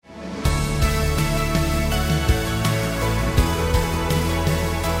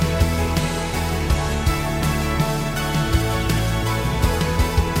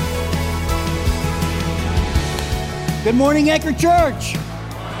Good morning, Anchor Church.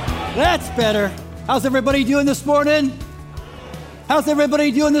 That's better. How's everybody doing this morning? How's everybody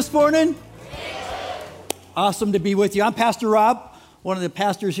doing this morning? Awesome to be with you. I'm Pastor Rob, one of the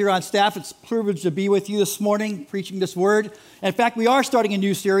pastors here on staff. It's a privilege to be with you this morning, preaching this word. And in fact, we are starting a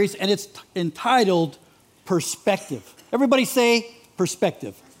new series, and it's entitled Perspective. Everybody say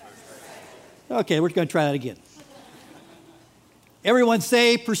perspective. Okay, we're going to try that again. Everyone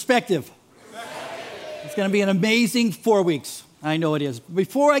say perspective. It's going to be an amazing 4 weeks. I know it is.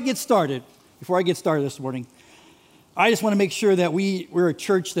 Before I get started this morning, I just want to make sure that we're a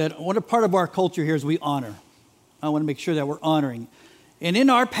church that, part of our culture here is we honor. I want to make sure that we're honoring. And in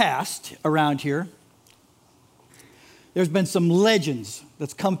our past around here, there's been some legends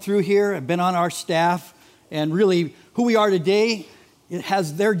that's come through here, have been on our staff, and really who we are today, it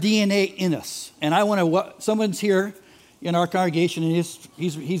has their DNA in us. And I want to, someone's here in our congregation, and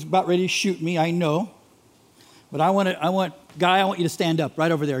he's about ready to shoot me, I know. But I want Guy, I want you to stand up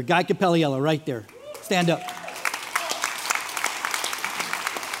right over there. Guy Capelliello, right there. Stand up.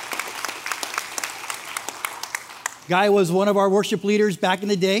 Guy was one of our worship leaders back in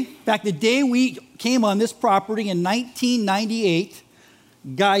the day. Back the day we came on this property in 1998,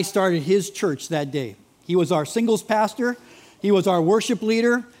 Guy started his church that day. He was our singles pastor. He was our worship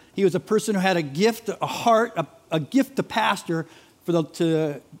leader. He was a person who had a gift, a heart, a gift to pastor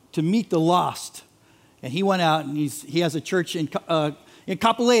to meet the lost. And he went out and he has a church in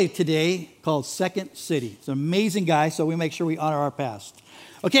Kapolei today called Second City. It's an amazing guy, so we make sure we honor our past.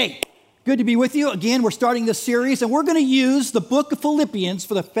 Okay, good to be with you. Again, we're starting this series, and we're going to use the book of Philippians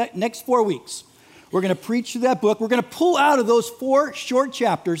for the next 4 weeks. We're going to preach through that book. We're going to pull out of those 4 short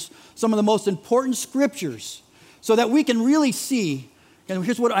chapters some of the most important scriptures so that we can really see, and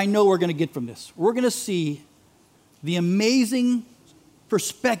here's what I know we're going to get from this. We're going to see the amazing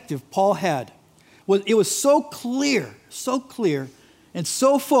perspective Paul had. It was so clear, and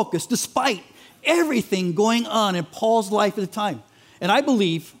so focused, despite everything going on in Paul's life at the time. And I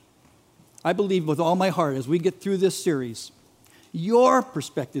believe with all my heart, as we get through this series, your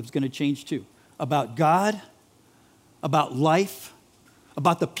perspective is going to change too, about God, about life,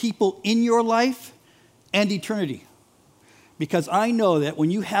 about the people in your life, and eternity. Because I know that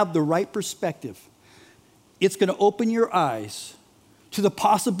when you have the right perspective, it's going to open your eyes to the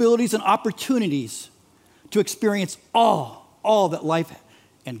possibilities and opportunities to experience all that life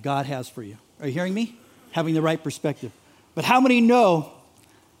and God has for you. Are you hearing me? Having the right perspective. But how many know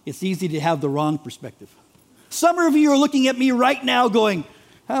it's easy to have the wrong perspective? Some of you are looking at me right now going,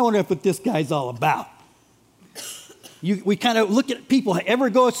 I wonder what this guy's all about. We kind of look at people. Ever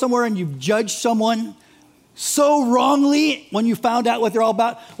go somewhere and you've judged someone so wrongly when you found out what they're all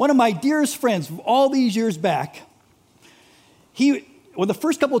about? One of my dearest friends from all these years back, the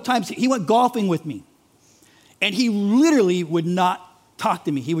first couple of times he went golfing with me, and he literally would not talk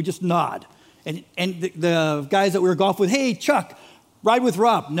to me. He would just nod. And the guys that we were golfing with, hey, Chuck, ride with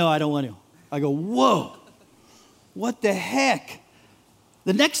Rob. No, I don't want to. I go, whoa, what the heck?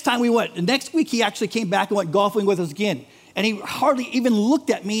 The next week he actually came back and went golfing with us again. And he hardly even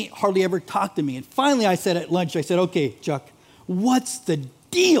looked at me, hardly ever talked to me. And finally I said at lunch, okay, Chuck, what's the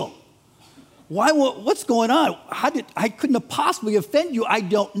deal? What's going on? I couldn't have possibly offend you. I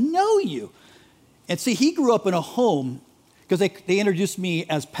don't know you. And see, he grew up in a home, because they introduced me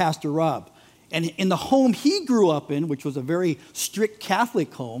as Pastor Rob. And in the home he grew up in, which was a very strict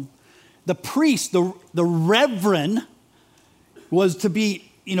Catholic home, the priest, the reverend, was to be,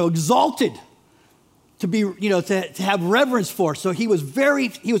 exalted, to be, to have reverence for. So he was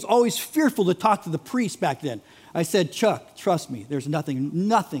always fearful to talk to the priest back then. I said, Chuck, trust me, there's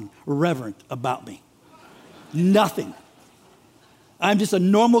nothing reverent about me. Nothing. I'm just a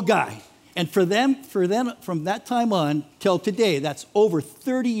normal guy. And for them, from that time on till today, that's over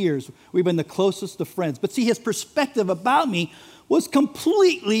 30 years, we've been the closest of friends. But see, his perspective about me was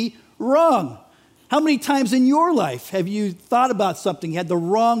completely wrong. How many times in your life have you thought about something, had the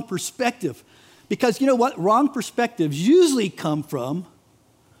wrong perspective? Because you know what? Wrong perspectives usually come from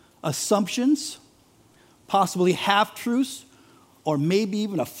assumptions, possibly half-truths, or maybe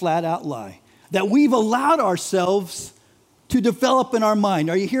even a flat-out lie that we've allowed ourselves to develop in our mind.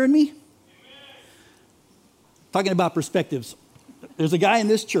 Are you hearing me? Amen. Talking about perspectives. There's a guy in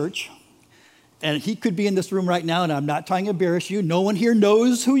this church, and he could be in this room right now, and I'm not trying to embarrass you. No one here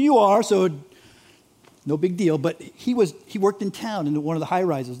knows who you are, so no big deal. But he worked in town, in one of the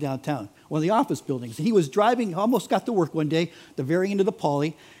high-rises downtown, one of the office buildings. And he was driving, almost got to work one day, the very end of the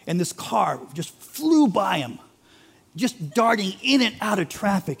Poly, and this car just flew by him, just darting in and out of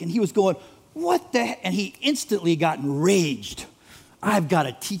traffic. And he was going, what the heck? And he instantly got enraged. I've got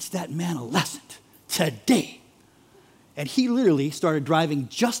to teach that man a lesson today. And he literally started driving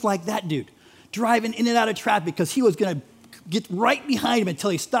just like that dude, driving in and out of traffic because he was going to get right behind him until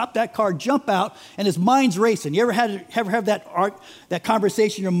he stopped that car, jump out, and his mind's racing. You ever have that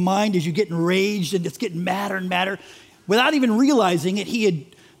conversation in your mind as you get enraged and it's getting madder and madder? Without even realizing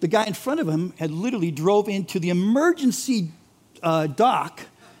it, the guy in front of him had literally drove into the emergency dock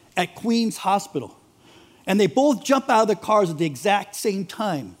at Queens Hospital. And they both jump out of the cars at the exact same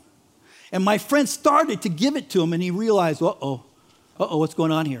time. And my friend started to give it to him, and he realized, what's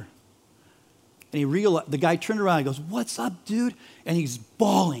going on here? And he realized, the guy turned around and goes, "What's up, dude?" And he's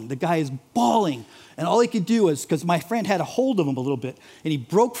bawling. The guy is bawling. And all he could do is, because my friend had a hold of him a little bit, and he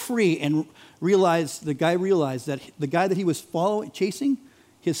broke free and the guy realized that the guy that he was chasing,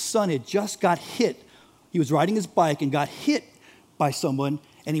 his son had just got hit. He was riding his bike and got hit by someone,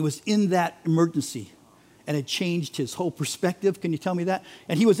 and he was in that emergency. And it changed his whole perspective. Can you tell me that?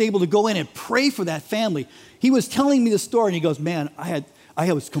 And he was able to go in and pray for that family. He was telling me the story, and he goes, "Man,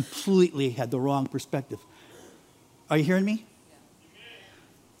 I was completely had the wrong perspective." Are you hearing me?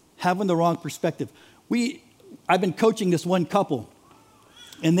 Having the wrong perspective. I've been coaching this one couple,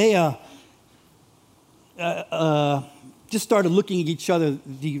 and they just started looking at each other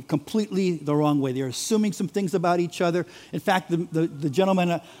completely the wrong way. They're assuming some things about each other. In fact, the gentleman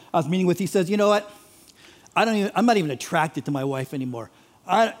I was meeting with, he says, "You know what? I'm not even attracted to my wife anymore.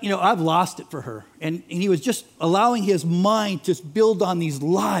 I've lost it for her." And he was just allowing his mind to build on these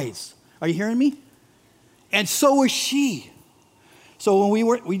lies. Are you hearing me? And so was she. So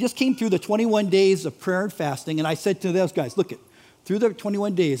when we just came through the 21 days of prayer and fasting, and I said to those guys, "Look, through the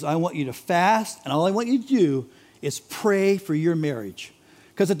 21 days, I want you to fast, and all I want you to do is pray for your marriage."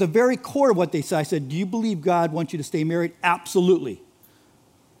 Because at the very core of what they said, I said, "Do you believe God wants you to stay married?" "Absolutely."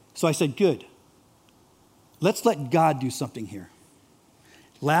 So I said, "Good. Let's let God do something here."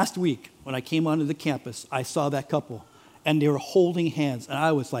 Last week, when I came onto the campus, I saw that couple, and they were holding hands, and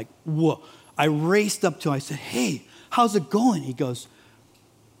I was like, whoa. I raced up to him. I said, "Hey, how's it going?" He goes,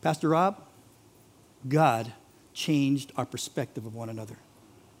 "Pastor Rob, God changed our perspective of one another.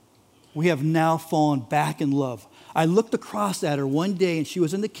 We have now fallen back in love." I looked across at her one day, and she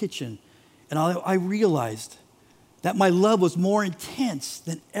was in the kitchen, and I realized that my love was more intense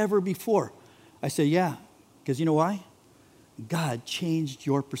than ever before. I said, "Yeah, because you know why? God changed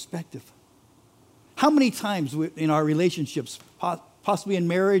your perspective." How many times in our relationships, possibly in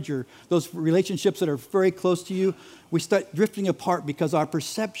marriage or those relationships that are very close to you, we start drifting apart because our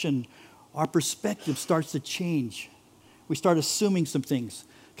perception, our perspective starts to change. We start assuming some things.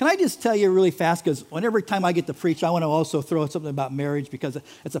 Can I just tell you really fast, because whenever time I get to preach, I want to also throw something about marriage because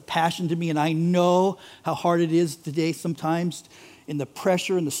it's a passion to me, and I know how hard it is today sometimes in the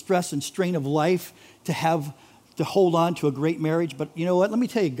pressure and the stress and strain of life to hold on to a great marriage. But you know what? Let me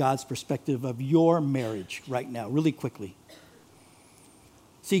tell you God's perspective of your marriage right now, really quickly.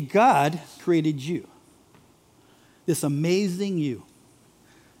 See, God created you, this amazing you.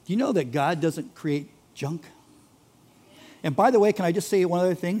 Do you know that God doesn't create junk? And by the way, can I just say one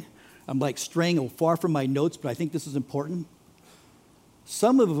other thing? I'm like straying far from my notes, but I think this is important.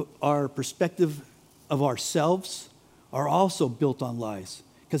 Some of our perspective of ourselves are also built on lies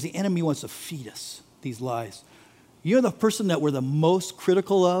because the enemy wants to feed us these lies. You know, the person that we're the most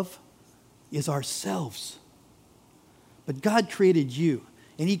critical of is ourselves. But God created you,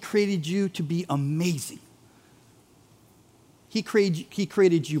 and he created you to be amazing. He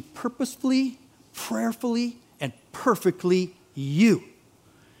created you purposefully, prayerfully, and perfectly you.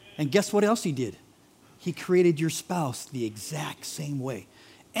 And guess what else he did? He created your spouse the exact same way.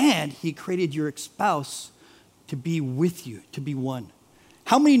 And he created your spouse to be with you, to be one.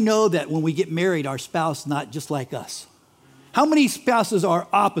 How many know that when we get married, our spouse is not just like us? How many spouses are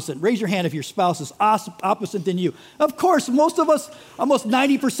opposite? Raise your hand if your spouse is opposite than you. Of course, most of us, almost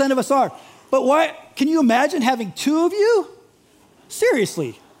 90% of us are. But why? Can you imagine having two of you?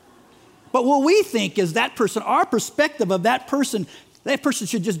 Seriously. But what we think is that person, our perspective of that person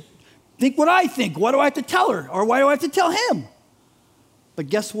should just think what I think. What do I have to tell her? Or why do I have to tell him? But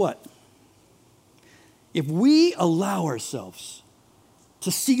guess what? If we allow ourselves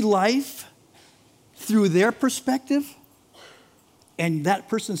to see life through their perspective, and that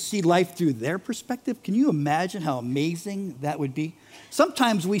person see life through their perspective, can you imagine how amazing that would be?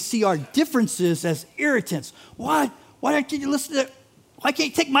 Sometimes we see our differences as irritants. Why can't you listen to, why can't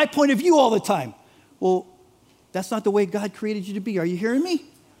you take my point of view all the time? Well, that's not the way God created you to be. Are you hearing me?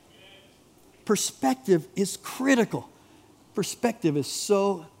 Perspective is critical. Perspective is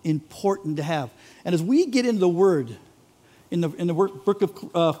so important to have. And as we get into the Word, in the book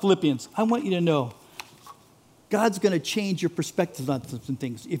of Philippians, I want you to know God's going to change your perspective on some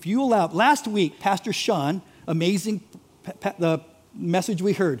things. If you allow, last week, Pastor Sean, amazing the message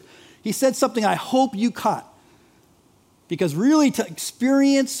we heard. He said something I hope you caught. Because really, to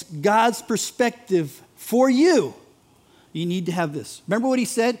experience God's perspective for you, you need to have this. Remember what he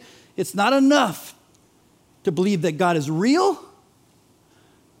said? It's not enough to believe that God is real,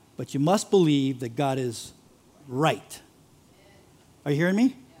 but you must believe that God is right. Are you hearing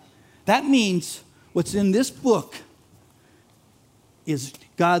me? That means what's in this book is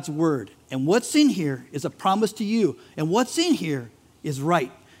God's word. And what's in here is a promise to you. And what's in here is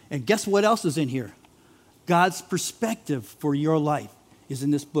right. And guess what else is in here? God's perspective for your life is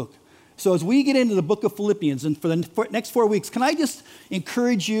in this book. So as we get into the book of Philippians, and for the next 4 weeks, can I just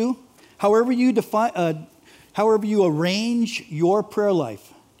encourage you, however you arrange your prayer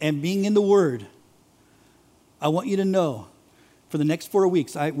life and being in the Word, I want you to know for the next 4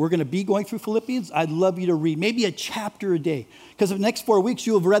 weeks, we're going to be going through Philippians. I'd love you to read maybe a chapter a day, because for the next 4 weeks,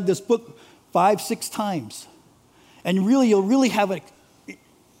 you'll have read this book 5-6 times. And really, you'll really have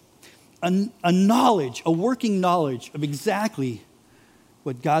a knowledge, a working knowledge of exactly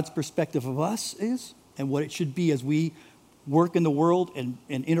what God's perspective of us is and what it should be as we work in the world and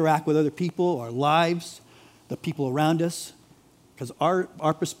interact with other people, our lives, the people around us, because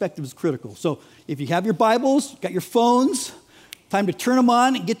our perspective is critical. So if you have your Bibles, got your phones, time to turn them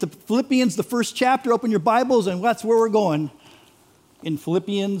on and get to Philippians, the first chapter. Open your Bibles, and that's where we're going, in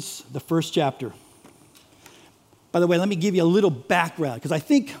Philippians, the first chapter. By the way, let me give you a little background, because I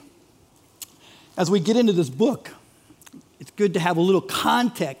think as we get into this book, it's good to have a little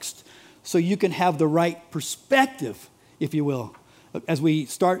context so you can have the right perspective, if you will, as we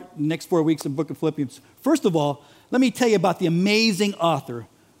start the next 4 weeks in the book of Philippians. First of all, let me tell you about the amazing author,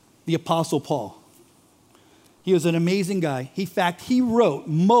 the Apostle Paul. He was an amazing guy. In fact, he wrote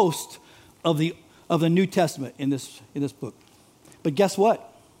most of the New Testament in this book. But guess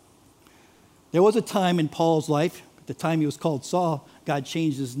what? There was a time in Paul's life, at the time he was called Saul, God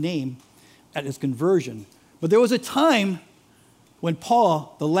changed his name at his conversion. But there was a time when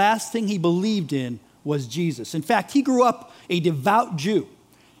Paul, the last thing he believed in was Jesus. In fact, he grew up a devout Jew,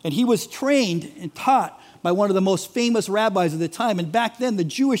 and he was trained and taught by one of the most famous rabbis of the time. And back then, the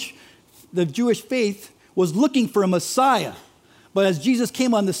Jewish faith was looking for a Messiah. But as Jesus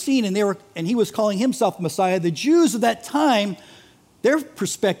came on the scene and he was calling himself Messiah, the Jews of that time, their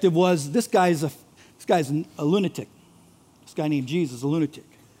perspective was, this guy's a lunatic. This guy named Jesus is a lunatic.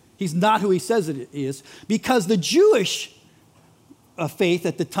 He's not who he says it is, because the Jewish faith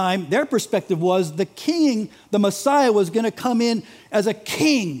at the time, their perspective was the king, the Messiah, was going to come in as a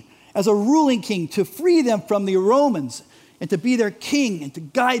king, as a ruling king, to free them from the Romans and to be their king and to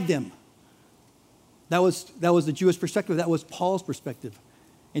guide them. That was the Jewish perspective. That was Paul's perspective.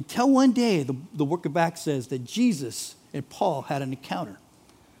 Until one day, the work of Acts says that Jesus and Paul had an encounter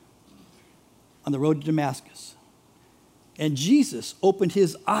on the road to Damascus. And Jesus opened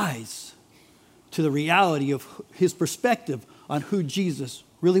his eyes to the reality of his perspective on who Jesus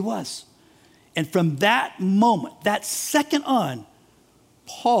really was. And from that moment, that second on,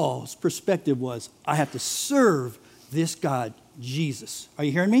 Paul's perspective was, I have to serve this God, Jesus. Are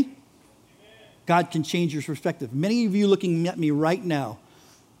you hearing me? God can change your perspective. Many of you looking at me right now,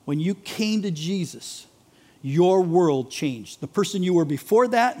 when you came to Jesus, your world changed. The person you were before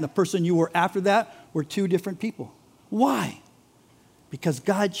that and the person you were after that were two different people. Why? Because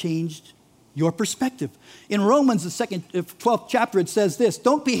God changed your perspective. In Romans, the 12th chapter, it says this: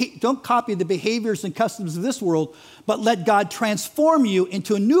 don't copy the behaviors and customs of this world, but let God transform you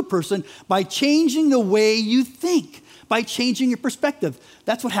into a new person by changing the way you think, by changing your perspective.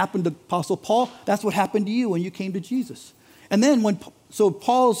 That's what happened to Apostle Paul. That's what happened to you when you came to Jesus. And then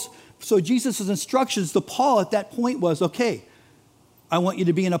so Jesus' instructions to Paul at that point was, okay, I want you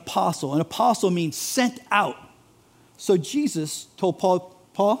to be an apostle. An apostle means sent out. So Jesus told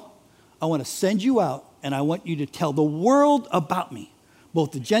Paul, I want to send you out, and I want you to tell the world about me,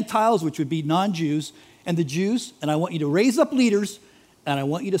 both the Gentiles, which would be non-Jews, and the Jews, and I want you to raise up leaders, and I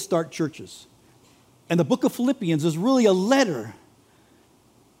want you to start churches. And the book of Philippians is really a letter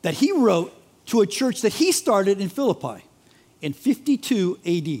that he wrote to a church that he started in Philippi in 52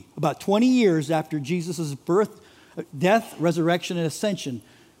 AD, about 20 years after Jesus' birth, death, resurrection, and ascension.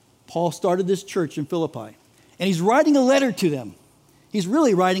 Paul started this church in Philippi. And he's writing a letter to them. He's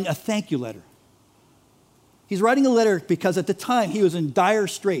really writing a thank you letter. He's writing a letter because at the time he was in dire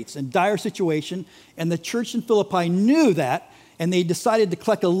straits and dire situation, and the church in Philippi knew that, and they decided to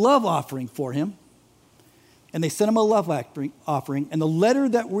collect a love offering for him. And they sent him a love offering. And the letter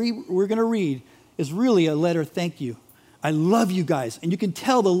that we're going to read is really a letter, thank you. I love you guys. And you can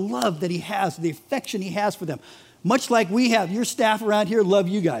tell the love that he has, the affection he has for them. Much like we have, your staff around here love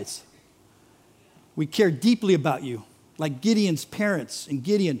you guys. We care deeply about you. like Gideon's parents and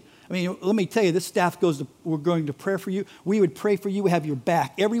Gideon. I mean, let me tell you, this staff we're going to pray for you. We would pray for you. We have your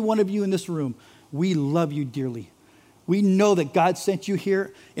back. Every one of you in this room, we love you dearly. We know that God sent you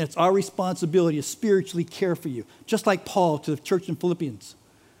here, and it's our responsibility to spiritually care for you. Just like Paul to the church in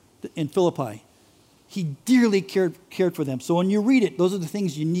Philippi. He dearly cared for them. So when you read it, those are the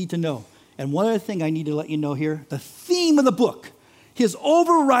things you need to know. And one other thing I need to let you know here, the theme of the book, his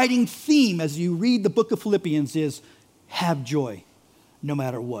overriding theme as you read the book of Philippians is have joy no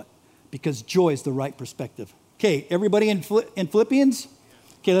matter what, because joy is the right perspective. Okay, everybody in Philippians?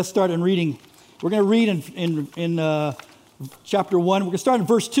 Okay, let's start in reading. We're going to read in chapter 1. We're going to start in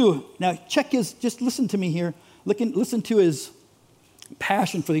verse 2. Now, just listen to me here. Listen to his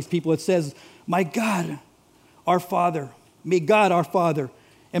passion for these people. It says, my God, our Father, may God, our Father,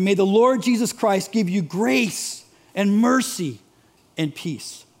 and may the Lord Jesus Christ give you grace and mercy and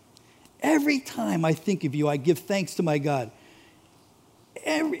peace. Every time I think of you, I give thanks to my God.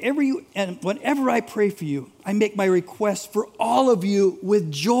 And whenever I pray for you, I make my request for all of you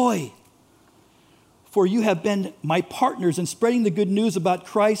with joy. For you have been my partners in spreading the good news about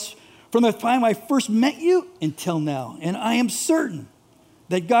Christ from the time I first met you until now. And I am certain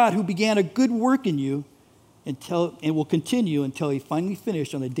that God, who began a good work in you, and will continue until he finally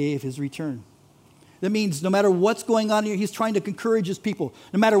finished on the day of his return. That means no matter what's going on here, he's trying to encourage his people.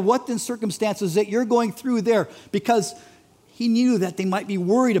 No matter what the circumstances that you're going through there, because he knew that they might be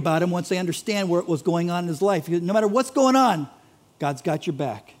worried about him once they understand what was going on in his life. No matter what's going on, God's got your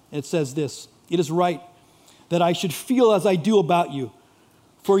back. It says this, it is right that I should feel as I do about you,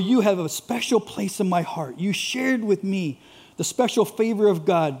 for you have a special place in my heart. You shared with me the special favor of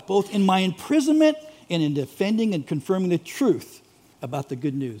God, both in my imprisonment and in defending and confirming the truth about the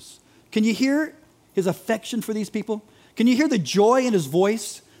good news. Can you hear his affection for these people? Can you hear the joy in his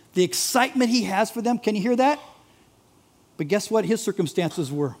voice, the excitement he has for them? Can you hear that? But guess what his circumstances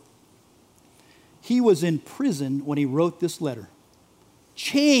were? He was in prison when he wrote this letter,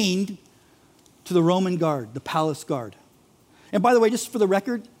 chained to the Roman guard, the palace guard. And by the way, just for the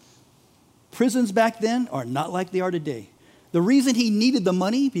record, prisons back then are not like they are today. The reason he needed the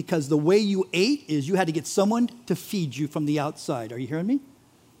money, because the way you ate is you had to get someone to feed you from the outside. Are you hearing me?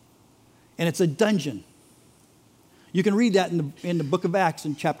 And it's a dungeon. You can read that in the book of Acts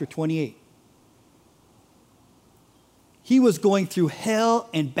in chapter 28. He was going through hell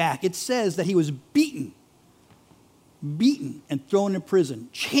and back. It says that he was beaten and thrown in prison,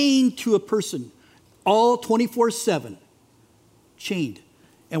 chained to a person, all 24/7, chained.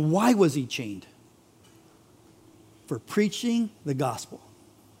 And why was he chained? For preaching the gospel.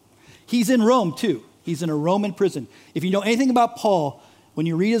 He's in Rome too. He's in a Roman prison. If you know anything about Paul, when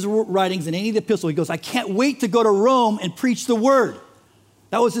you read his writings in any of the epistles, he goes, I can't wait to go to Rome and preach the word.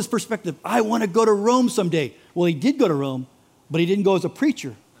 That was his perspective. I want to go to Rome someday. Well, he did go to Rome, but he didn't go as a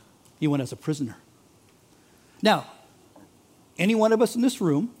preacher. He went as a prisoner. Now, any one of us in this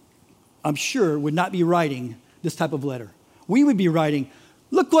room, I'm sure, would not be writing this type of letter. We would be writing,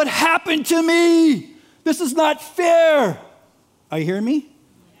 look what happened to me. This is not fair. Are you hearing me?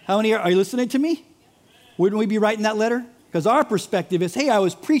 How many are you listening to me? Wouldn't we be writing that letter? Because our perspective is, hey, I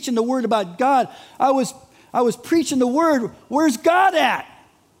was preaching the word about God. I was preaching the word. Where's God at?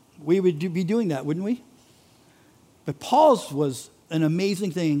 We would be doing that, wouldn't we? But Paul's was an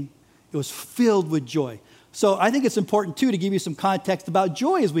amazing thing. It was filled with joy. So I think it's important, too, to give you some context about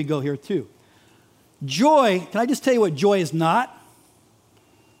joy as we go here, too. Joy, can I just tell you what joy is not?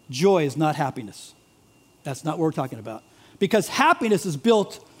 Joy is not happiness. That's not what we're talking about. Because happiness is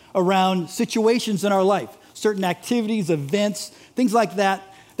built around situations in our life, certain activities, events, things like that,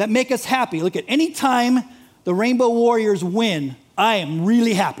 that make us happy. Look, at any time the Rainbow Warriors win, I am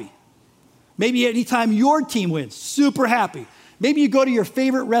really happy. Maybe any time your team wins, super happy. Maybe you go to your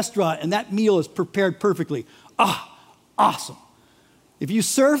favorite restaurant and that meal is prepared perfectly. Awesome. If you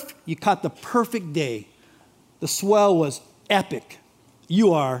surf, you caught the perfect day. The swell was epic.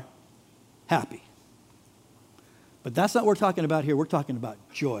 You are happy. But that's not what we're talking about here. We're talking about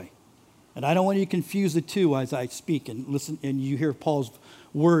joy. And I don't want you to confuse the two as I speak and listen and you hear Paul's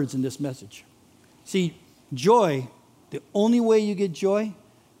words in this message. See, joy, the only way you get joy,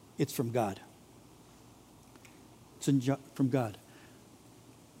 it's from God. It's from God.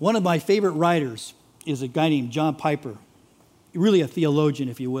 One of my favorite writers is a guy named John Piper, really a theologian,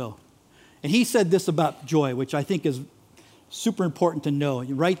 if you will. And he said this about joy, which I think is super important to know.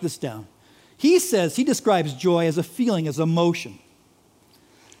 You write this down. He describes joy as a feeling, as emotion,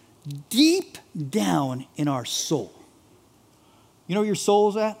 deep down in our soul. You know where your soul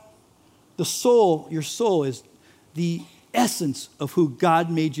is at? Your soul is the essence of who God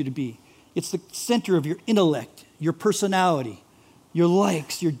made you to be. It's the center of your intellect, your personality, your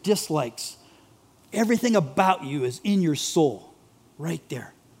likes, your dislikes. Everything about you is in your soul, right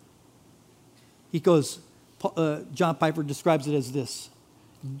there. He goes, John Piper describes it as this.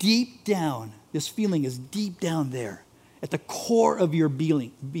 Deep down, this feeling is deep down there at the core of your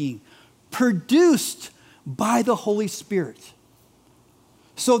being, produced by the Holy Spirit.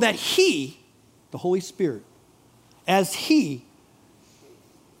 So that He, the Holy Spirit, as He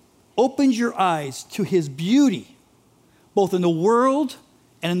opens your eyes to His beauty, both in the world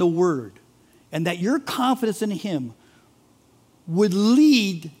and in the Word, and that your confidence in Him would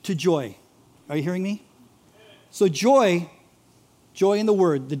lead to joy. Are you hearing me? So joy in the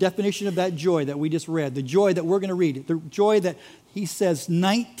Word, the definition of that joy that we just read, the joy that we're going to read, the joy that he says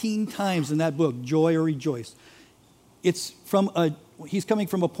 19 times in that book, joy or rejoice. He's coming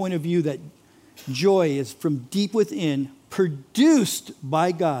from a point of view that joy is from deep within, produced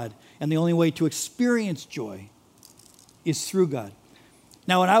by God, and the only way to experience joy is through God.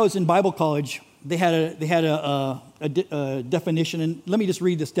 Now, when I was in Bible college, they had a definition, and let me just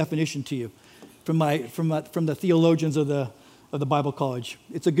read this definition to you from the theologians of the Bible college.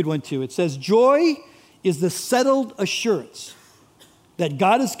 It's a good one too. It says, joy is the settled assurance that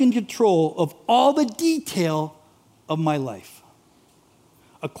God is in control of all the detail of my life.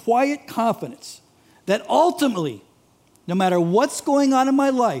 A quiet confidence that ultimately, no matter what's going on in my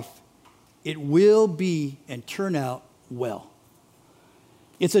life, it will be and turn out well.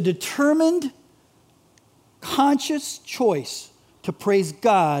 It's a determined, conscious choice to praise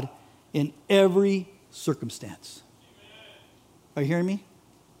God in every circumstance. Are you hearing me?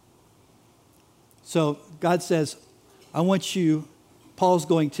 So God says, I want you, Paul's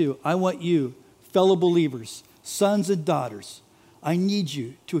going to, I want you, fellow believers, sons and daughters, I need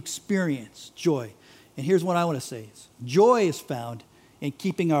you to experience joy. And here's what I want to say. Joy is found in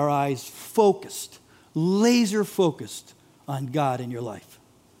keeping our eyes focused, laser focused on God in your life.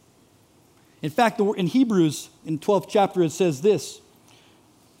 In fact, in Hebrews, in 12th chapter, it says this,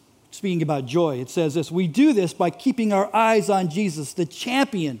 speaking about joy, it says this, we do this by keeping our eyes on Jesus, the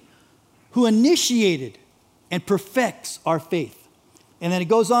champion who initiated and perfects our faith. And then it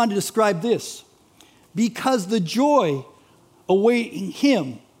goes on to describe this, because the joy awaiting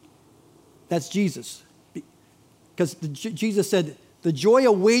him, that's Jesus. Because Jesus said, the joy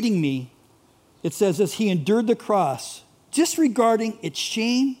awaiting me, it says this, he endured the cross, disregarding its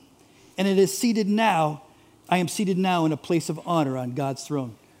shame, and I am seated now in a place of honor on God's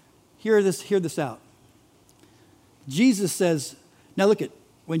throne. Hear this out. Jesus says, now look at,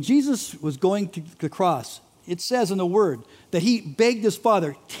 when Jesus was going to the cross, it says in the word that he begged his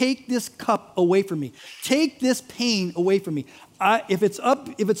Father, take this cup away from me. Take this pain away from me. If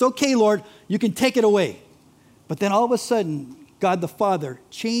it's okay, Lord, you can take it away. But then all of a sudden, God the Father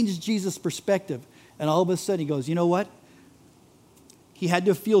changed Jesus' perspective. And all of a sudden he goes, you know what? He had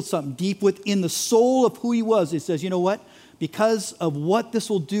to feel something deep within the soul of who he was. He says, you know what? Because of what this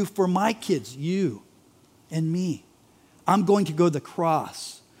will do for my kids, you and me, I'm going to go to the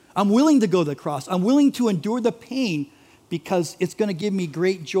cross. I'm willing to go to the cross. I'm willing to endure the pain because it's going to give me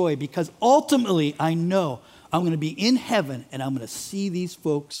great joy, because ultimately I know I'm going to be in heaven and I'm going to see these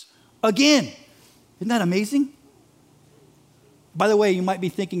folks again. Isn't that amazing? By the way, you might be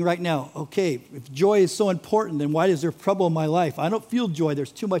thinking right now, okay, if joy is so important, then why is there trouble in my life? I don't feel joy.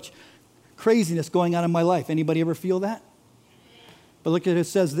 There's too much craziness going on in my life. Anybody ever feel that? But look at it, it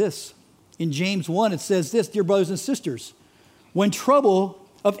says this. In James 1, it says this, dear brothers and sisters, when trouble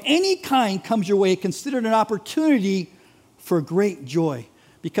of any kind comes your way, consider it an opportunity for great joy.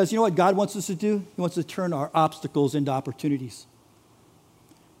 Because you know what God wants us to do? He wants to turn our obstacles into opportunities.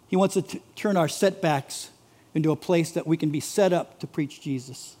 He wants to turn our setbacks into a place that we can be set up to preach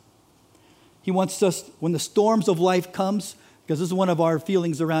Jesus. He wants us, when the storms of life comes, because this is one of our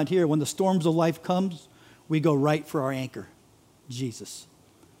feelings around here, when the storms of life comes, we go right for our anchor, Jesus.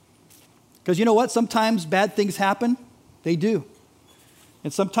 Because you know what? Sometimes bad things happen. They do.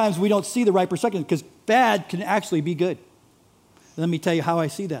 And sometimes we don't see the right perspective, because bad can actually be good. Let me tell you how I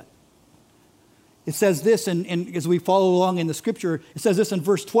see that. It says this, and as we follow along in the scripture, it says this in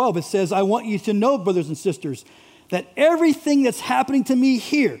verse 12. It says, I want you to know, brothers and sisters, that everything that's happening to me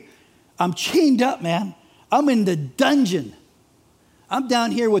here, I'm chained up, man. I'm in the dungeon. I'm down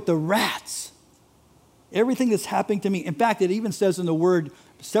here with the rats. Everything that's happening to me. In fact, it even says in the word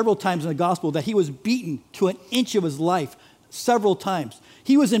several times in the gospel that he was beaten to an inch of his life several times.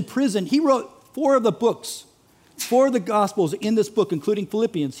 He was in prison. He wrote 4 of the books. 4 of the Gospels in this book, including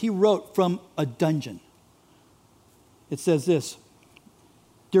Philippians, he wrote from a dungeon. It says this,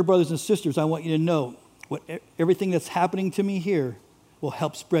 dear brothers and sisters, I want you to know everything that's happening to me here will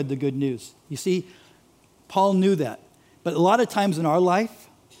help spread the good news. You see, Paul knew that. But a lot of times in our life,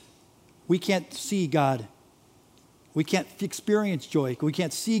 we can't see God. We can't experience joy. We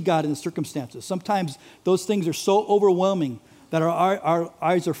can't see God in the circumstances. Sometimes those things are so overwhelming that our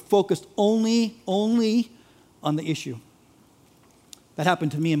eyes are focused only on the issue. That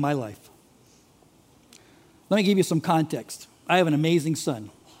happened to me in my life. Let me give you some context. I have an amazing son,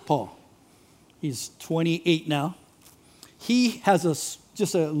 Paul. He's 28 now. He has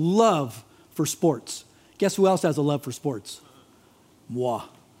just a love for sports. Guess who else has a love for sports? Moi.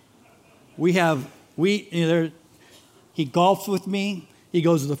 He golfs with me. He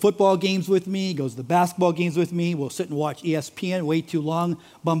goes to the football games with me. He goes to the basketball games with me. We'll sit and watch ESPN way too long,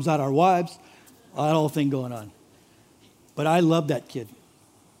 bums out our wives. That whole thing going on. But I love that kid.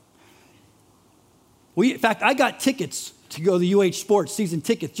 In fact, I got tickets to go to the UH Sports season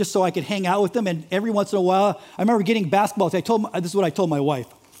tickets just so I could hang out with them. And every once in a while, I remember getting basketball. This is what I told my wife.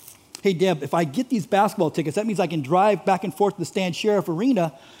 Hey, Deb, if I get these basketball tickets, that means I can drive back and forth to the Stan Sheriff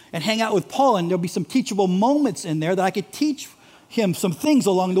Arena and hang out with Paul, and there'll be some teachable moments in there that I could teach him some things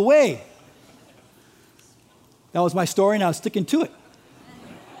along the way. That was my story, and I was sticking to it.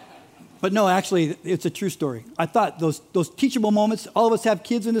 But no, actually, it's a true story. I thought those teachable moments, all of us have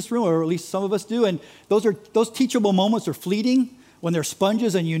kids in this room, or at least some of us do, and those teachable moments are fleeting when they're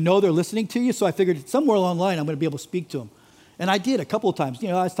sponges and you know they're listening to you. So I figured somewhere along the line I'm going to be able to speak to them. And I did a couple of times.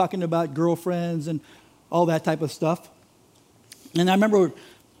 I was talking about girlfriends and all that type of stuff. And I remember,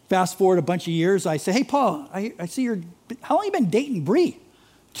 fast forward a bunch of years, I say, hey, Paul, I see how long you been dating Bree?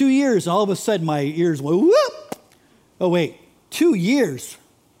 2 years. And all of a sudden my ears went, whoop. Oh, wait, 2 years?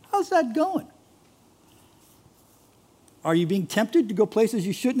 How's that going? Are you being tempted to go places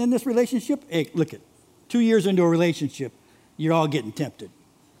you shouldn't in this relationship? Hey, look it. 2 years into a relationship, you're all getting tempted.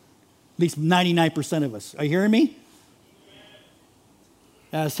 At least 99% of us. Are you hearing me?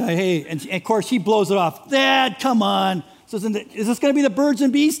 So, hey, and of course he blows it off. Dad, come on. Is this going to be the birds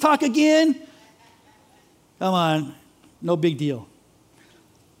and bees talk again? Come on. No big deal.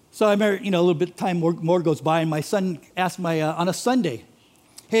 So I remember, a little bit of time more goes by, and my son asked on a Sunday,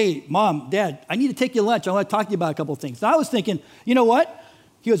 hey, Mom, Dad, I need to take you to lunch. I want to talk to you about a couple of things. And I was thinking, you know what?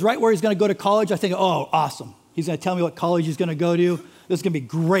 He was right where he's going to go to college. I think, oh, awesome. He's going to tell me what college he's going to go to. This is going to be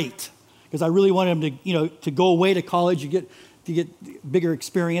great, because I really wanted him to go away to college to get bigger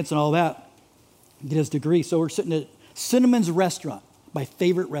experience and all that, get his degree. So we're sitting at Cinnamon's restaurant, my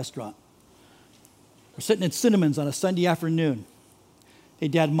favorite restaurant. We're sitting at Cinnamon's on a Sunday afternoon. Hey,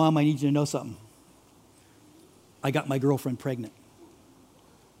 Dad, Mom, I need you to know something. I got my girlfriend pregnant.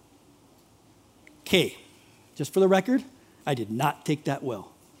 Okay, just for the record, I did not take that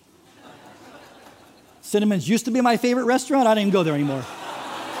well. Cinnamon's used to be my favorite restaurant. I don't even go there anymore.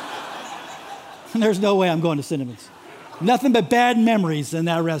 There's no way I'm going to Cinnamon's. Nothing but bad memories in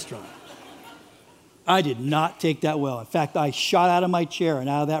that restaurant. I did not take that well. In fact, I shot out of my chair and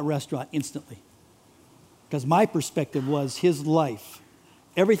out of that restaurant instantly. Because my perspective was his life.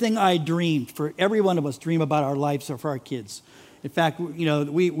 Everything I dreamed, for every one of us dream about our lives or for our kids. In fact,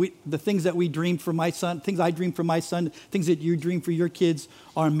 the things that we dreamed for my son, things I dreamed for my son, things that you dream for your kids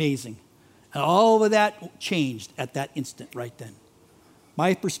are amazing. And all of that changed at that instant right then.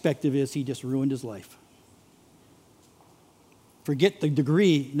 My perspective is he just ruined his life. Forget the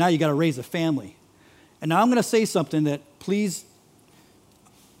degree, now you got to raise a family. And now I'm going to say something that, please,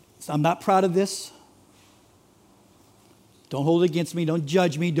 I'm not proud of this. Don't hold it against me. Don't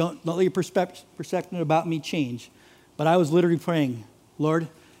judge me. Don't let your perception about me change. But I was literally praying, Lord,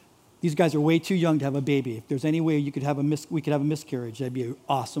 these guys are way too young to have a baby. If there's any way we could have a miscarriage, that'd be an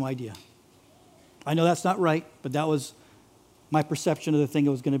awesome idea. I know that's not right, but that was my perception of the thing.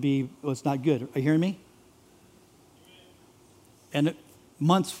 It was not good. Are you hearing me? And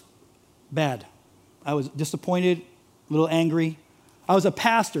months, bad. I was disappointed, a little angry. I was a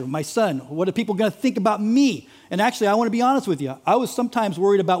pastor, my son. What are people going to think about me? And actually, I want to be honest with you. I was sometimes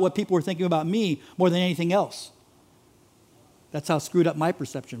worried about what people were thinking about me more than anything else. That's how screwed up my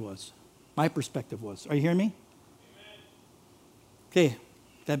perception was. My perspective was. Are you hearing me? Okay,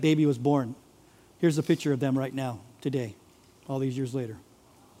 that baby was born. Here's a picture of them right now, today, all these years later.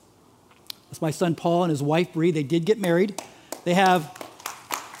 That's my son Paul and his wife Bree. They did get married. I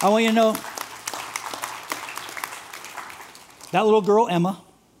want you to know, that little girl, Emma,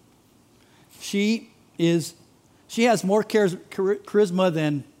 she has more charisma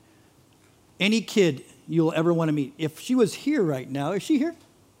than any kid you'll ever want to meet. If she was here right now, is she here?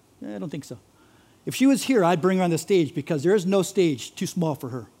 I don't think so. If she was here, I'd bring her on the stage because there is no stage too small for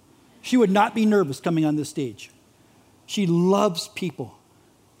her. She would not be nervous coming on this stage. She loves people.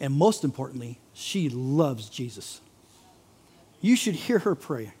 And most importantly, she loves Jesus. You should hear her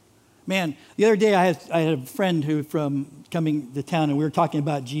pray. Man, the other day I had a friend who from coming to town, and we were talking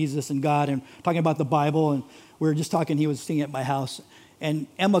about Jesus and God and talking about the Bible, and we were just talking. He was singing at my house, and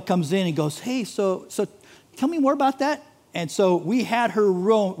Emma comes in and goes, "Hey, so tell me more about that." And so we had her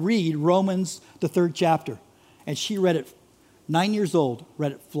read Romans, the 3rd chapter, and she read it, 9 years old,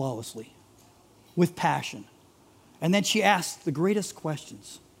 read it flawlessly, with passion. And then she asked the greatest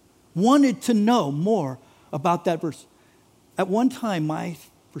questions, wanted to know more about that verse. At one time, my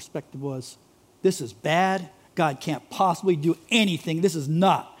perspective was, this is bad. God can't possibly do anything. This is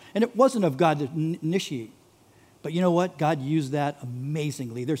not. And it wasn't of God to initiate. But you know what? God used that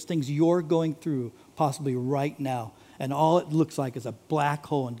amazingly. There's things you're going through possibly right now, and all it looks like is a black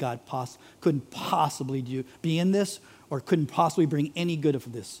hole, and God couldn't possibly be in this or couldn't possibly bring any good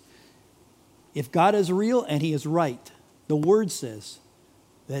of this. If God is real and he is right, the word says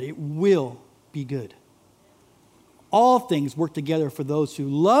that it will be good. All things work together for those who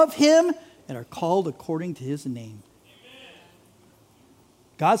love him and are called according to his name. Amen.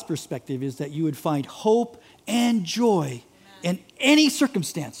 God's perspective is that you would find hope and joy in any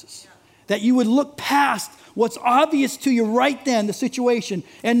circumstances. That you would look past what's obvious to you right then, the situation,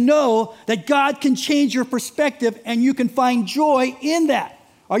 and know that God can change your perspective and you can find joy in that.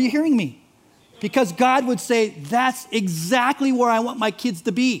 Are you hearing me? Because God would say, that's exactly where I want my kids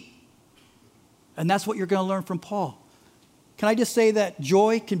to be. And that's what you're going to learn from Paul. Can I just say that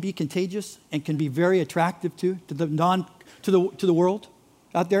joy can be contagious and can be very attractive to the world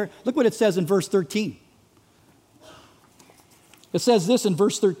out there? Look what it says in verse 13. It says this in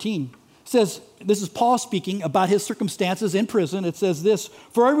verse 13. It says, this is Paul speaking about his circumstances in prison. It says this,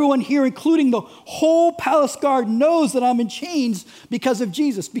 for everyone here, including the whole palace guard, knows that I'm in chains because of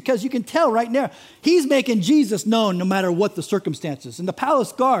Jesus. Because you can tell right now, he's making Jesus known no matter what the circumstances. And the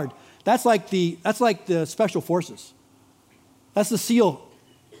palace guard, that's like the special forces. That's the SEAL.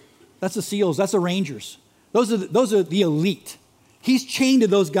 That's the SEALs. That's the Rangers. Those are the elite. He's chained to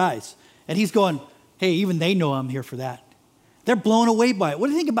those guys. And he's going, hey, even they know I'm here for that. They're blown away by it. What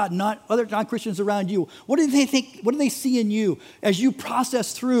do you think about other non-Christians around you? What do they think? What do they see in you as you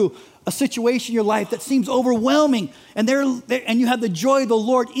process through a situation in your life that seems overwhelming, and and you have the joy of the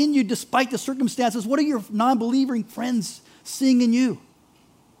Lord in you despite the circumstances? What are your non-believing friends seeing in you?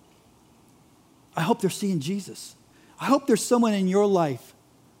 I hope they're seeing Jesus. I hope there's someone in your life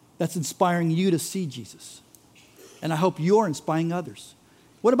that's inspiring you to see Jesus. And I hope you're inspiring others.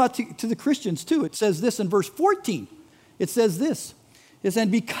 What about to the Christians too? It says this in verse 14. It says this. It says,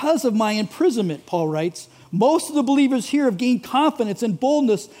 and because of my imprisonment, Paul writes, most of the believers here have gained confidence and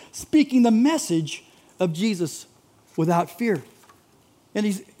boldness speaking the message of Jesus without fear. And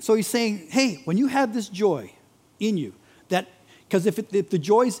he's saying, hey, when you have this joy in you, because if the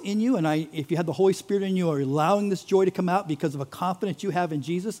joy's in you, and if you have the Holy Spirit in you, are allowing this joy to come out because of a confidence you have in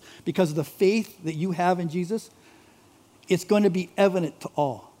Jesus, because of the faith that you have in Jesus, it's going to be evident to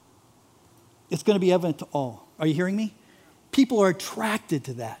all. It's going to be evident to all. Are you hearing me? People are attracted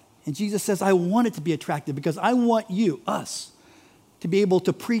to that. And Jesus says, I want it to be attractive because I want you, us, to be able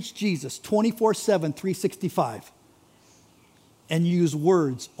to preach Jesus 24/7, 365, and use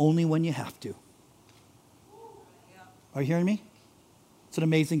words only when you have to. Are you hearing me? It's an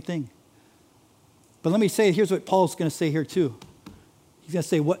amazing thing. But let me say, here's what Paul's going to say here too. He's going to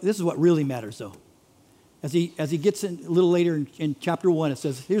say, this is what really matters though. As he gets in a little later in chapter 1, it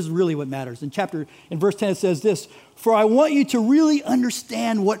says, here's really what matters. In verse 10, it says this, for I want you to really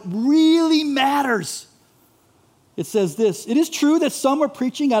understand what really matters. It says this, it is true that some are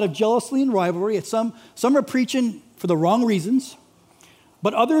preaching out of jealousy and rivalry, and some are preaching for the wrong reasons,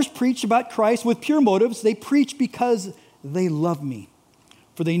 but others preach about Christ with pure motives. They preach because they love me,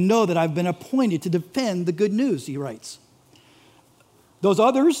 for they know that I've been appointed to defend the good news, he writes. Those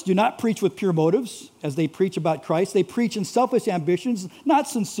others do not preach with pure motives as they preach about Christ. They preach in selfish ambitions, not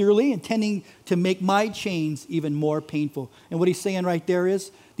sincerely, intending to make my chains even more painful. And what he's saying right there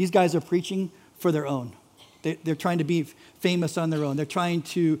is these guys are preaching for their own. They're trying to be famous on their own. They're trying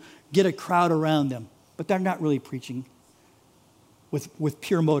to get a crowd around them. But they're not really preaching with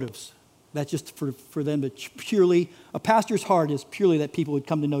pure motives. That's just for them to purely, a pastor's heart is purely that people would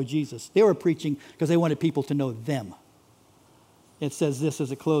come to know Jesus. They were preaching because they wanted people to know them. It says this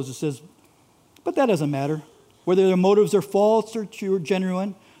as it closes. It says, but that doesn't matter. Whether their motives are false or true or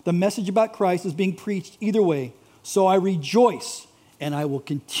genuine, the message about Christ is being preached either way. So I rejoice, and I will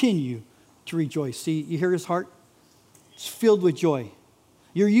continue to rejoice. See, you hear his heart? It's filled with joy.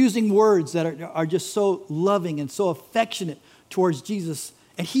 You're using words that are just so loving and so affectionate towards Jesus,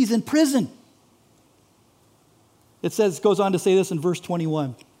 and he's in prison. It goes on to say this in verse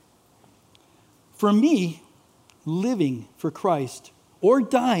 21. For me, living for Christ or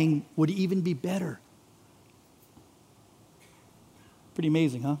dying would even be better. Pretty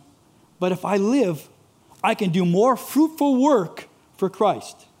amazing, huh? But if I live, I can do more fruitful work for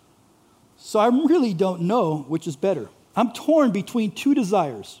Christ. So I really don't know which is better. I'm torn between two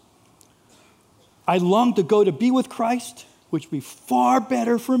desires. I long to go to be with Christ, which would be far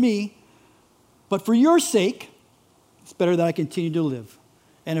better for me, but for your sake, it's better that I continue to live.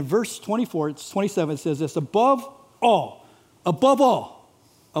 And in verse 24, it's 27, it says this, above all,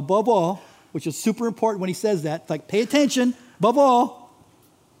 which is super important when he says that, like pay attention, above all,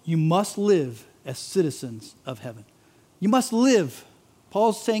 you must live as citizens of heaven. You must live.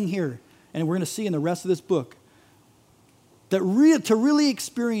 Paul's saying here, and we're going to see in the rest of this book, that to really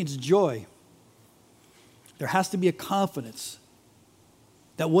experience joy, there has to be a confidence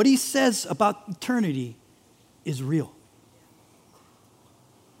that what he says about eternity is real.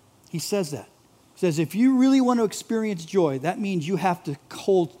 He says that. He says if you really want to experience joy, that means you have to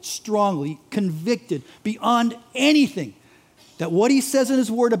hold strongly, convicted, beyond anything, that what he says in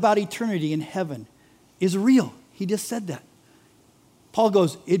his word about eternity in heaven is real. He just said that. Paul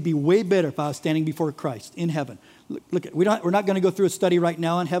goes, it'd be way better if I was standing before Christ in heaven. Look, we're not going to go through a study right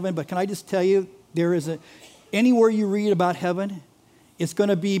now on heaven, but can I just tell you, anywhere you read about heaven, it's going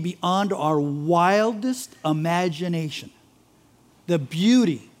to be beyond our wildest imagination. The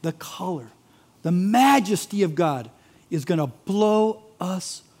beauty, the color, the majesty of God is going to blow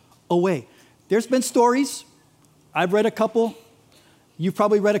us away. There's been stories. I've read a couple. You've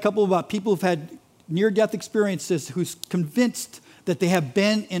probably read a couple about people who've had near-death experiences who's convinced that they have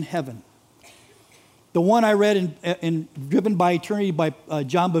been in heaven. The one I read in Driven by Eternity by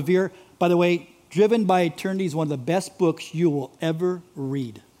John Bevere, by the way, Driven by Eternity is one of the best books you will ever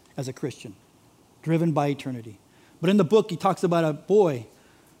read as a Christian. Driven by Eternity. But in the book, he talks about a boy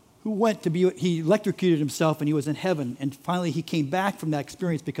who he electrocuted himself and he was in heaven. And finally, he came back from that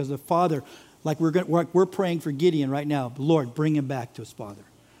experience because the father, like we're praying for Gideon right now, Lord, bring him back to his father.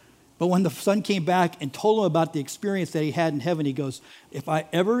 But when the son came back and told him about the experience that he had in heaven, he goes, if I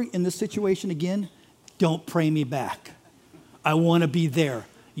ever in this situation again, don't pray me back. I want to be there.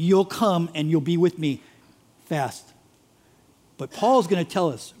 You'll come and you'll be with me fast. But Paul's going to tell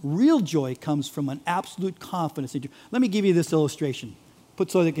us real joy comes from an absolute confidence. Let me give you this illustration,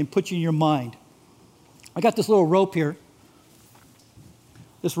 so that it can put you in your mind. I got this little rope here.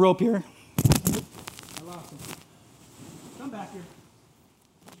 This rope here. I lost it. Come back here.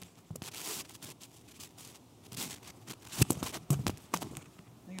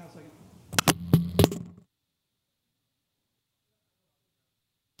 Hang on a second.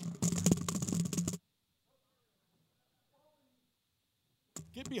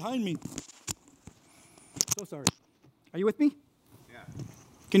 Get behind me. So sorry. Are you with me? Yeah.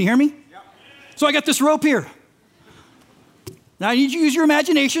 Can you hear me? Yeah. So I got this rope here. Now I need you to use your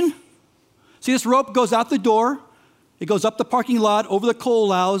imagination. See, this rope goes out the door. It goes up the parking lot, over the coal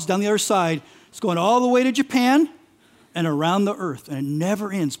lows, down the other side. It's going all the way to Japan and around the earth, and it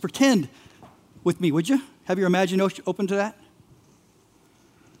never ends. Pretend with me, would you? Have your imagination open to that?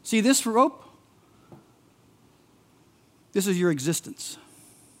 See this rope? This is your existence.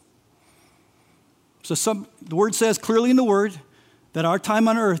 So the word says clearly in the word that our time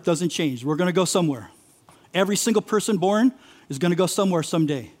on earth doesn't change. We're going to go somewhere. Every single person born is going to go somewhere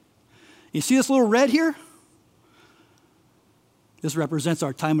someday. You see this little red here? This represents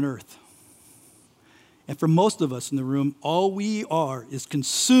our time on earth. And for most of us in the room, all we are is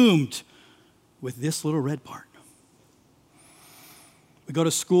consumed with this little red part. We go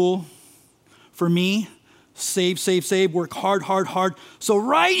to school. For me, save, work hard. So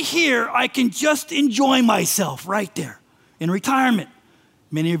right here, I can just enjoy myself right there in retirement.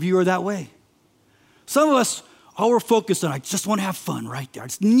 Many of you are that way. Some of us, all we're focused on, I just want to have fun right there. I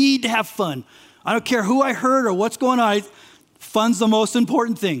just need to have fun. I don't care who I hurt or what's going on. Fun's the most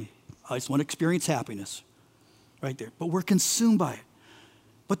important thing. I just want to experience happiness right there. But we're consumed by it.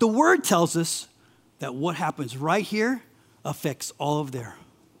 But the word tells us that what happens right here affects all of there.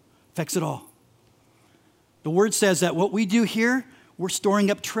 Affects it all. The word says that what we do here, we're storing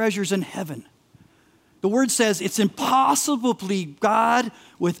up treasures in heaven. The word says it's impossible to please God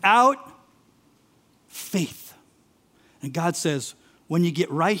without faith. And God says, when you get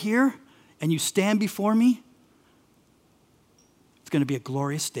right here and you stand before me, it's going to be a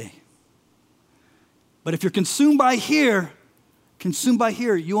glorious day. But if you're consumed by here,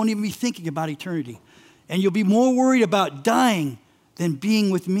 you won't even be thinking about eternity. And you'll be more worried about dying than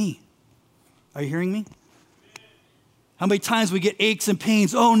being with me. Are you hearing me? How many times we get aches and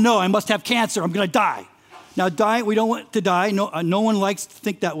pains? Oh no, I must have cancer. I'm going to die. Now, we don't want to die. No one likes to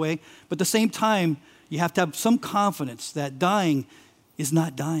think that way. But at the same time, you have to have some confidence that dying is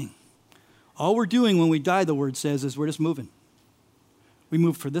not dying. All we're doing when we die, the word says, is we're just moving. We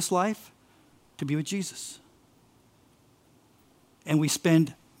move for this life to be with Jesus. And we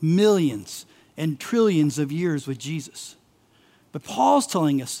spend millions and trillions of years with Jesus. But Paul's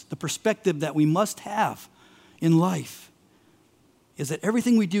telling us the perspective that we must have in life is that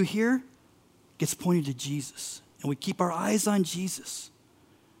everything we do here gets pointed to Jesus. And we keep our eyes on Jesus.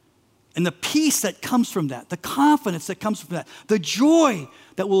 And the peace that comes from that, the confidence that comes from that, the joy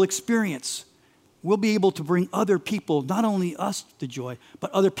that we'll experience, we'll be able to bring other people, not only us the joy,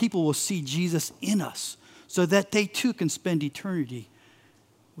 but other people will see Jesus in us so that they too can spend eternity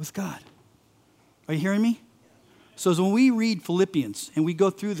with God. Are you hearing me? So as when we read Philippians and we go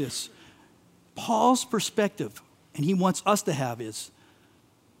through this, Paul's perspective, and he wants us to have, is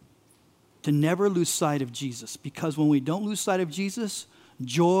to never lose sight of Jesus. Because when we don't lose sight of Jesus,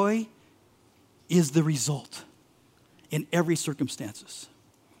 joy is the result in every circumstances.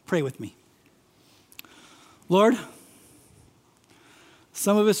 Pray with me. Lord,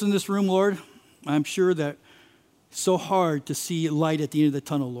 some of us in this room, Lord, I'm sure that it's so hard to see light at the end of the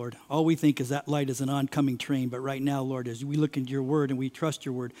tunnel, Lord. All we think is that light is an oncoming train. But right now, Lord, as we look into your word and we trust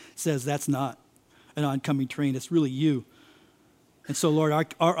your word, it says that's not an oncoming train. It's really you. And so,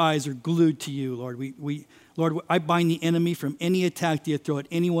 Lord, our eyes are glued to you, Lord. Lord, I bind the enemy from any attack that you throw at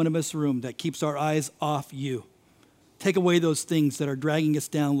any one of us in this room that keeps our eyes off you. Take away those things that are dragging us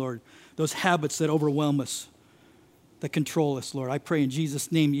down, Lord, those habits that overwhelm us, that control us, Lord. I pray in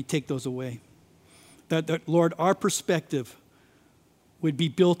Jesus' name you take those away. That, Lord, our perspective would be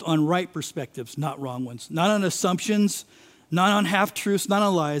built on right perspectives, not wrong ones. Not on assumptions, not on half-truths, not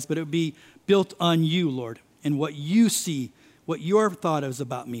on lies, but it would be built on you, Lord, and what you see, what your thought is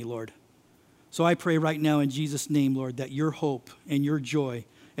about me, Lord. So I pray right now in Jesus' name, Lord, that your hope and your joy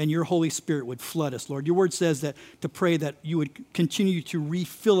and your Holy Spirit would flood us, Lord. Your word says that to pray that you would continue to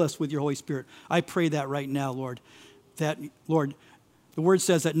refill us with your Holy Spirit. I pray that right now, Lord, that, Lord, the word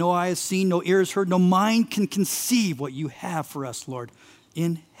says that no eye has seen, no ear has heard, no mind can conceive what you have for us, Lord,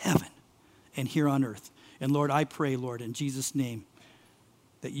 in heaven and here on earth. And Lord, I pray, Lord, in Jesus' name,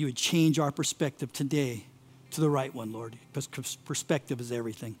 that you would change our perspective today to the right one, Lord, because perspective is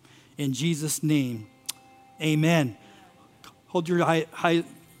everything. In Jesus' name, amen. Hold your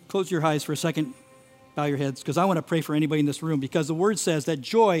close your eyes for a second. Bow your heads, because I want to pray for anybody in this room, because the word says that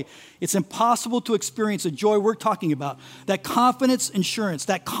joy, it's impossible to experience the joy we're talking about, that confidence, assurance,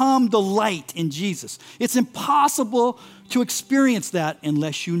 that calm delight in Jesus. It's impossible to experience that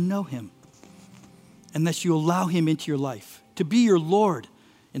unless you know him, unless you allow him into your life to be your Lord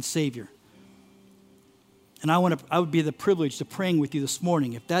and Savior. And I would be the privilege to praying with you this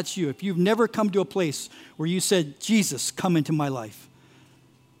morning. If that's you, if you've never come to a place where you said, Jesus, come into my life.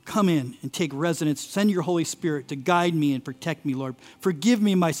 Come in and take residence. Send your Holy Spirit to guide me and protect me, Lord. Forgive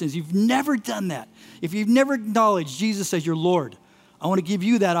me my sins. You've never done that. If you've never acknowledged Jesus as your Lord, I want to give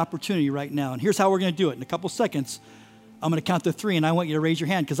you that opportunity right now. And here's how we're going to do it. In a couple seconds, I'm going to count to 3, and I want you to raise your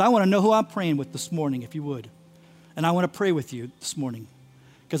hand, because I want to know who I'm praying with this morning, if you would. And I want to pray with you this morning,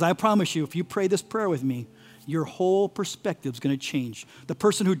 because I promise you, if you pray this prayer with me, your whole perspective is going to change. The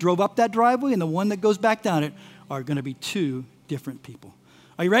person who drove up that driveway and the one that goes back down it are going to be two different people.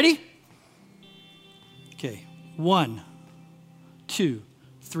 Are you ready? Okay. 1, 2,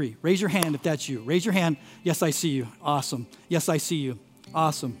 3. Raise your hand if that's you. Raise your hand. Yes, I see you. Awesome. Yes, I see you.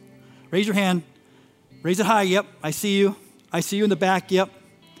 Awesome. Raise your hand. Raise it high. Yep, I see you. I see you in the back. Yep.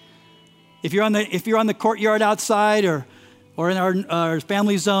 If you're on the courtyard outside or in our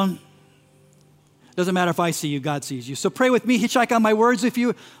family zone, doesn't matter if I see you, God sees you. So pray with me, hitchhike on my words with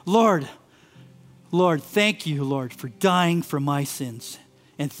you. Lord, thank you, Lord, for dying for my sins.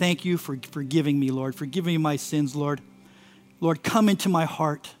 And thank you for forgiving me, Lord, forgiving me my sins, Lord. Lord, come into my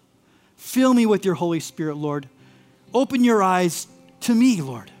heart. Fill me with your Holy Spirit, Lord. Open your eyes to me,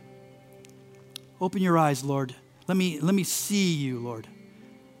 Lord. Open your eyes, Lord. Let me see you, Lord.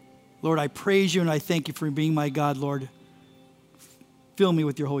 Lord, I praise you and I thank you for being my God, Lord. Fill me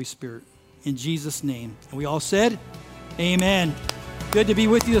with your Holy Spirit. In Jesus' name. And we all said, amen. Good to be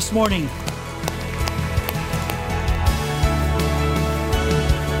with you this morning.